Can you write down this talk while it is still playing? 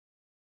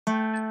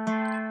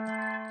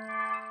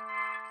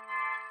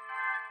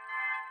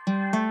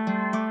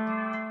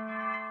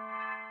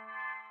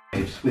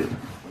box with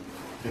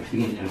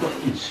everything in it. I've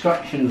got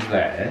instructions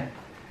there.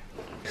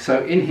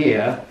 So in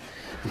here,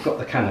 we've got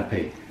the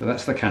canopy. So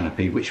that's the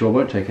canopy, which I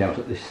won't take out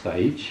at this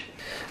stage.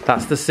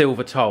 That's the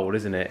silver toll,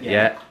 isn't it?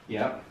 Yeah.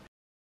 Yeah.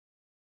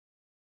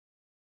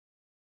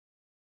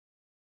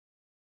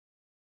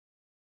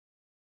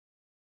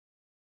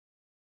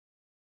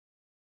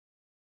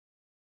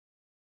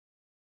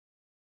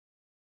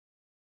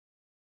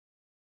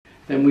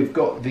 Then we've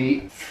got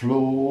the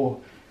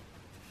floor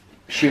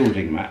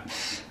shielding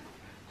mats.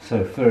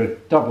 So for a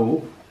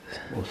double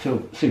or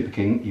Super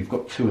King, you've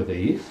got 2 of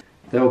these.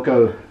 They'll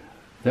go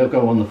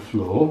on the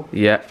floor.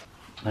 Yeah.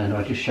 And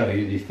I'll just show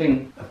you, the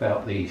thing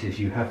about these is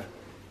you have,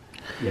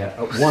 at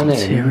one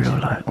material,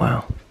 end, like,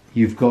 wow.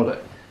 You've got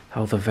it.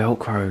 Oh, the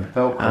Velcro.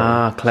 Velcro.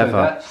 Ah,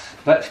 clever. So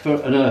that's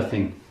for an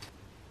earthing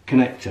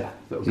connector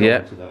that will go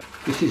onto that.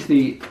 This is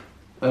the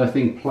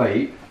earthing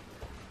plate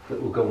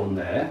that will go on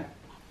there.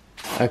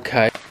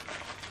 Okay.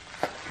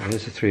 And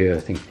there's the 3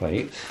 earthing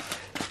plates.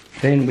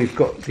 Then we've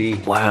got the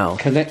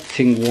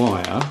connecting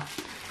wire,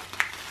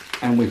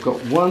 and we've got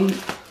one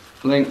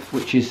length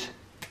which is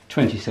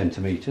 20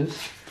 centimetres,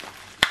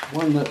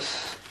 one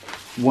that's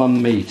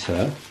 1 metre,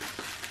 and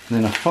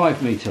then a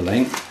 5 metre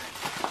length.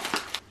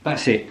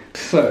 That's it.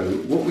 So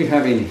what we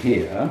have in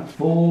here,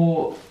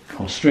 4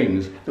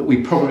 strings that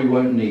we probably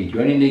won't need.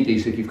 You only need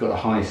these if you've got a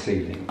high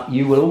ceiling.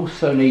 You will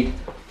also need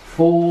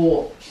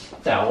 4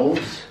 dowels.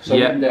 So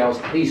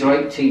dowels, these are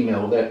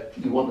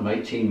 18mm. You want them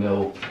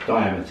 18mm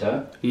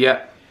diameter.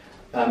 Yeah.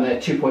 They're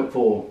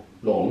 2.4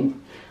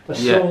 long. A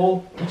saw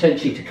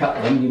potentially to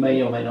cut them. You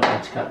may or may not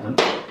need to cut them.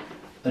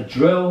 A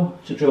drill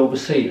to drill the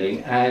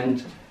ceiling,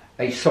 and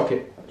a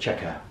socket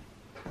checker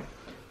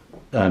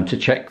to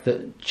check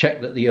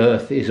that the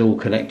earth is all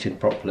connected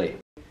properly.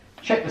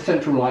 Check the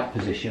central light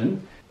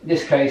position. In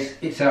this case,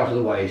 it's out of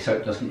the way, so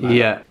it doesn't matter.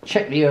 Yeah.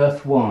 Check the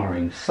earth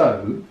wiring.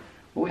 So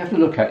what we have to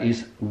look at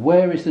is,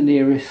 where is the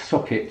nearest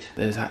socket?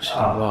 There's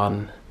actually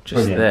one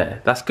just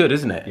there. That's good,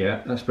 isn't it?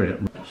 Yeah, that's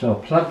brilliant. So I'll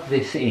plug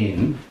this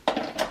in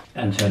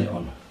and turn it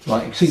on.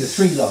 Right, see the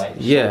 3 lights.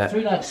 Yeah. So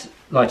 3 lights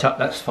light up,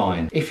 that's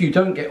fine. If you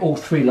don't get all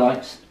 3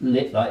 lights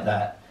lit like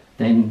that,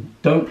 then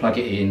don't plug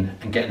it in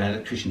and get an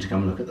electrician to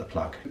come and look at the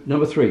plug.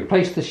 Number 3,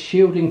 place the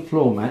shielding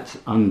floor mats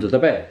under the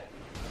bed.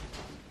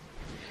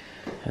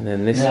 And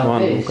then this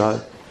one will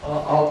go.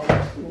 I'll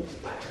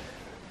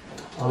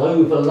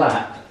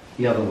overlap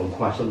the other one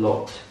quite a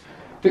lot.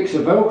 Fix a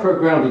Velcro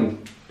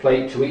grounding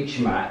plate to each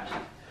mat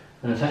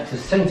and attach a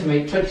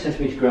 20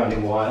 centimetre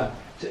grounding wire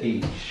to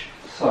each.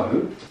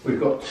 So we've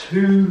got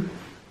 2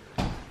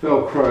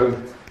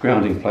 Velcro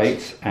grounding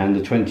plates and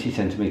the 20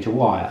 centimetre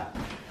wire.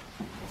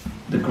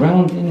 The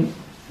grounding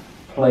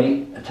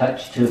plate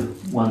attached to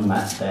one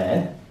mat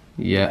there.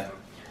 Yeah.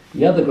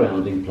 The other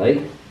grounding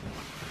plate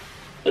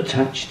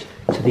attached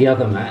to the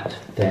other mat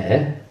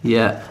there.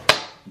 Yeah.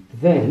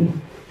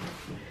 Then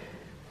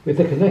with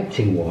the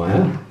connecting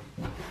wire,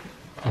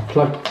 I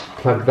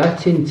plug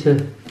that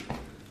into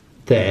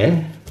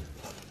there.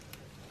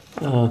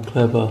 Oh,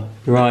 clever.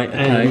 Right,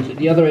 and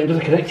the other end of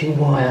the connecting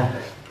wire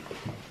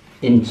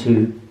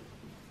into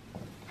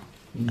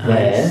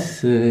there.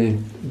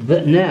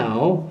 But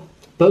now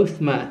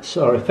both mats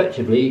are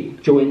effectively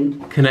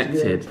joined,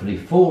 connected.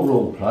 4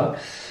 roll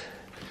plugs,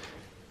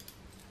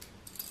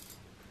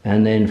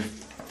 and then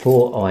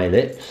 4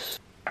 eyelets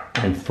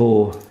and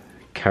 4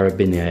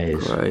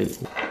 carabiners. Right.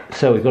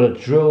 So we've got to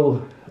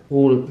drill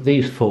all of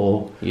these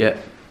 4 into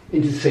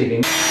the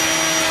ceiling.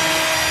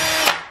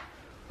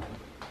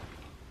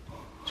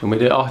 Shall we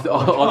do it? I'll do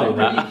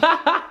that.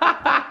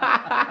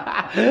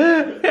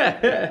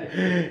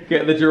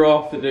 Get the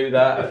giraffe to do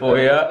that for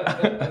you.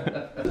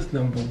 That's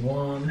number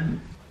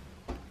 1.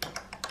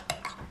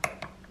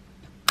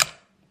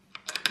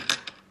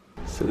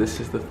 So this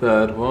is the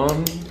 3rd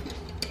one.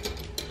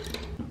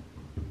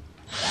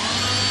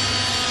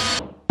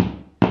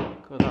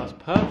 God, that was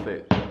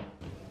perfect.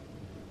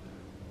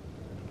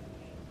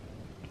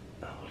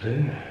 That'll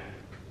do.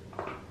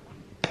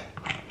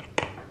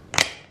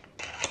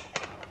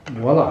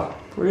 Voila.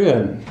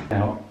 Brilliant.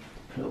 Now,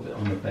 a little bit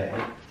on the bed,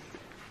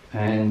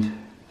 and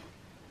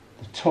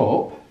the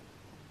top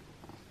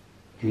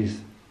is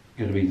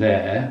going to be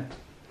there,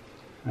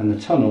 and the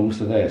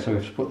tunnels are there, so we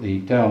have to put the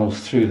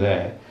dowels through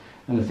there.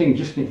 And the thing you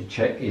just need to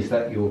check is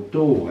that your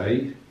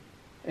doorway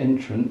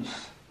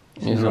entrance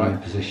is in the right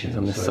position. It's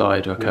on the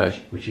side,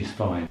 okay. Which is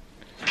fine.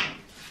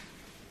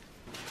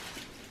 So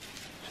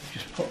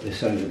just pop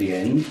this over the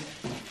end,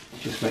 it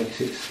just makes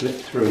it slip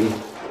through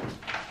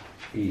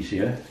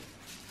easier.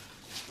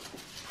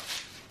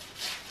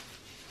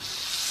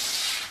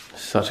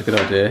 Such a good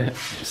idea.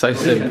 So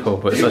simple,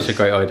 but such a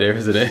great idea,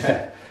 isn't it?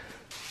 Yeah.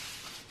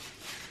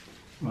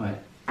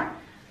 Right.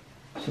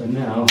 So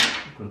now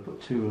I've got to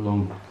put 2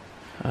 along.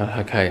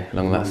 Okay,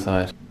 along that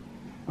side.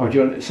 Oh, do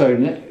you want, so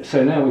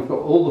now we've got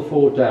all the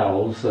 4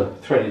 dowels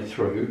threaded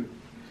through.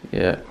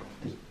 Yeah.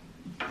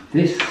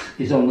 This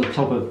is on the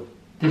top of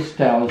this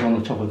dowel is on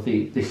the top of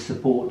this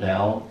support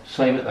dowel.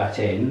 Same at that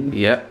end.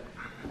 Yep.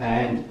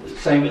 And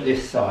same at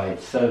this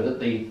side, so that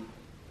the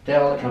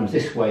dowel that comes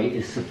this way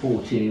is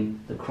supporting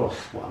the cross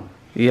one.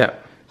 Yeah.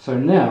 So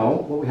now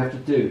what we have to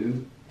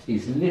do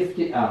is lift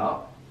it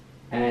up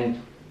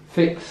and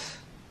fix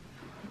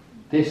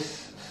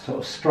this sort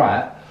of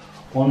strap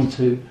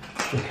onto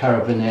the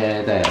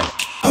carabiner there.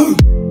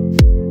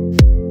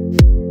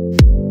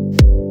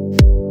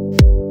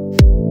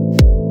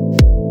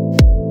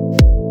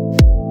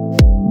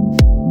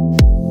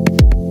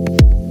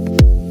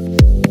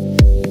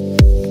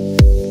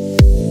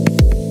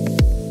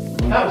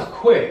 That was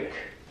quick.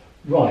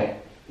 Right,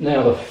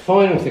 now the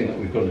final thing that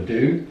we've got to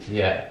do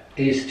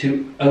is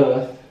to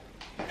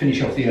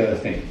finish off the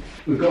earthing.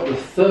 We've got the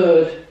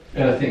third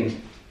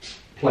earthing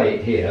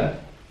plate here.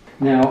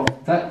 Now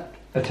that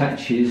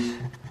attaches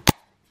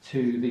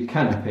to the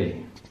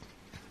canopy.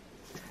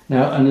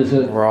 Now, and there's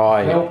a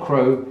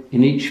Velcro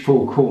in each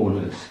four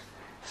corners.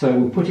 So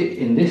we'll put it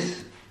in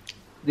this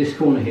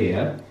corner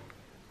here,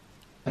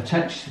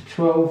 attach the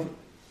 12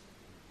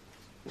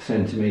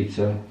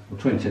 centimetre or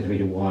 20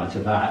 centimetre wire to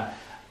that,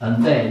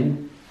 and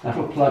then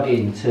that'll plug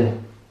into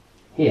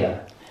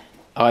here.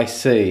 I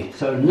see.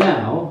 So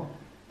now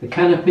the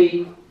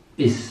canopy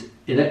is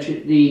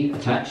electrically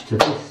attached to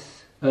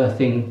this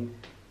earthing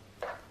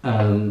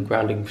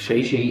grounding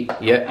sheet.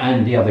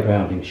 And the other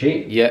grounding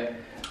sheet.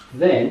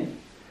 Then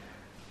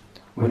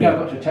we've now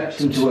got to attach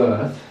them to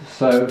earth.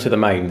 So to the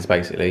mains,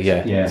 basically.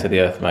 To the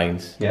earth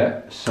mains.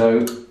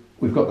 So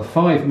we've got the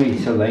 5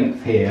 metre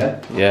length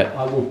here.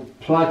 I will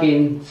plug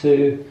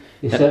into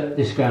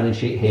this grounding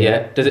sheet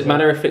here. Does it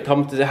matter if it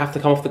comes? Does it have to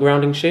come off the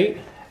grounding sheet?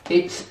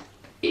 It's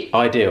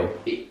ideal.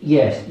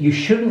 Yes, you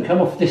shouldn't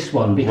come off this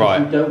one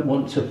because you don't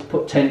want to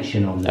put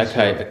tension on this.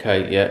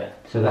 Okay,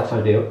 So that's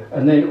ideal.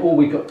 And then all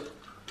we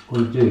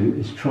do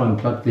is try and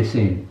plug this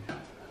in.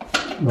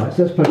 Right,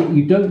 so let's plug it.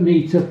 You don't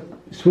need to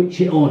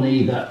switch it on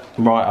either.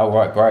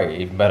 Right, great,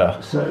 even better.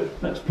 So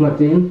that's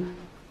plugged in.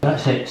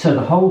 That's it. So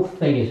the whole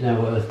thing is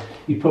now earthed.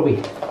 You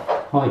probably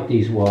hide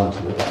these wires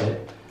a little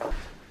bit.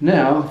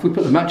 Now, if we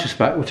put the mattress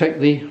back, we'll take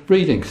the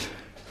readings.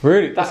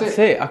 Really? That's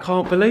it? I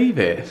can't believe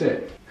it. That's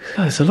it.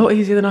 Oh, it's a lot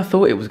easier than I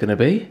thought it was going to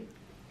be.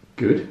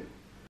 Good.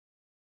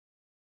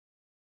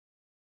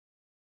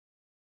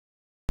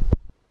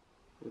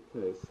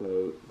 Okay,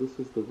 so this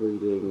is the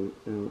reading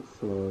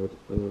outside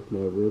of my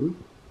room,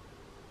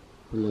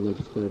 and then I'm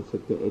just going to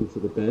get into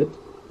the bed.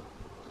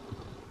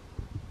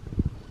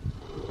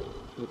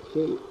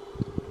 Okay.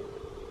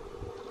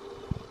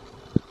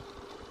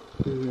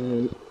 And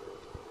then,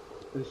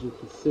 as you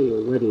can see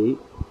already,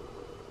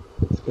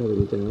 it's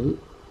going down.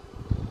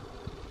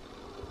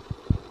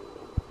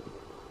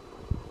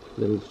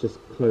 Then it's just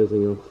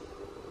closing off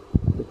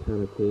the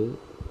canopy,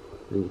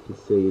 and you can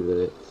see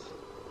that it's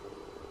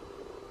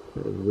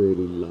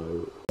really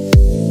low.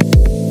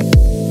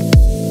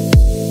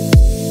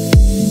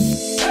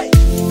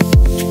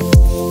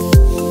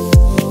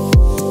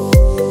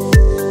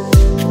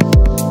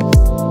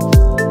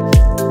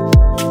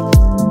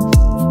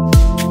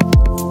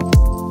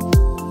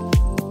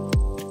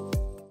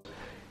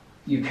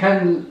 You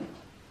can,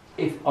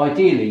 if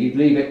ideally, you'd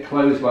leave it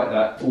closed like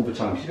that all the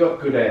time. You've got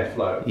good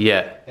airflow.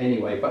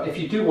 Anyway, but if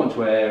you do want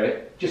to air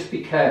it, just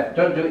be careful.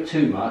 Don't do it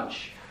too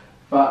much,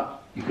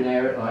 but you can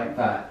air it like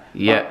that.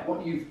 But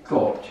what you've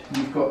got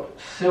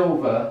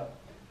silver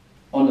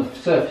on the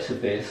surface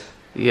of this.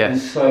 And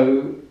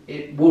so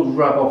it would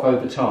rub off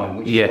over time,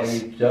 which is why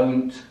you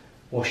don't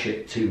wash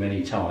it too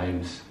many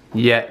times.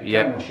 You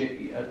can wash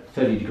it at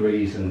 30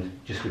 degrees and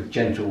just with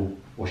gentle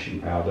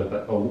washing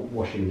powder, or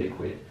washing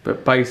liquid.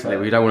 But basically,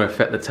 we don't want to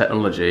affect the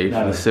technology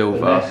for the silver.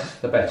 The less,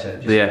 the better.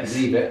 Just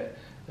leave it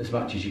as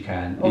much as you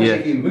can. Obviously,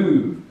 if you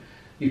move,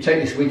 you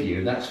take this with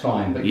you, that's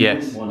fine, but you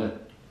wouldn't want to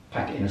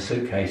pack it in a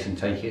suitcase and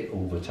take it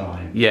all the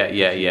time.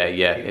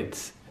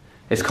 It's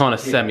kind of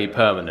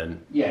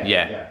semi-permanent.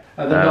 And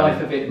the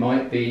life of it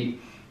might be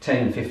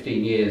 10,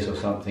 15 years or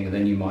something, and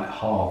then you might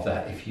halve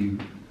that if you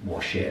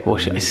wash it.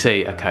 I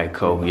see. Okay,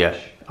 cool.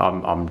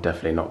 I'm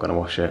definitely not going to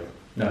wash it.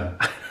 No.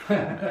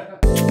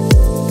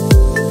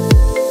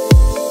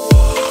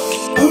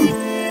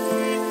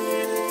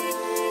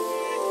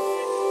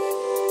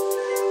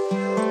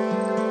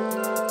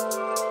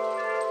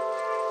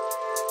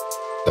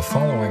 The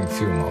following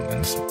few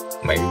moments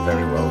may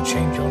very well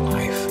change your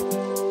life.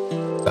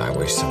 I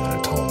wish someone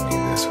had told me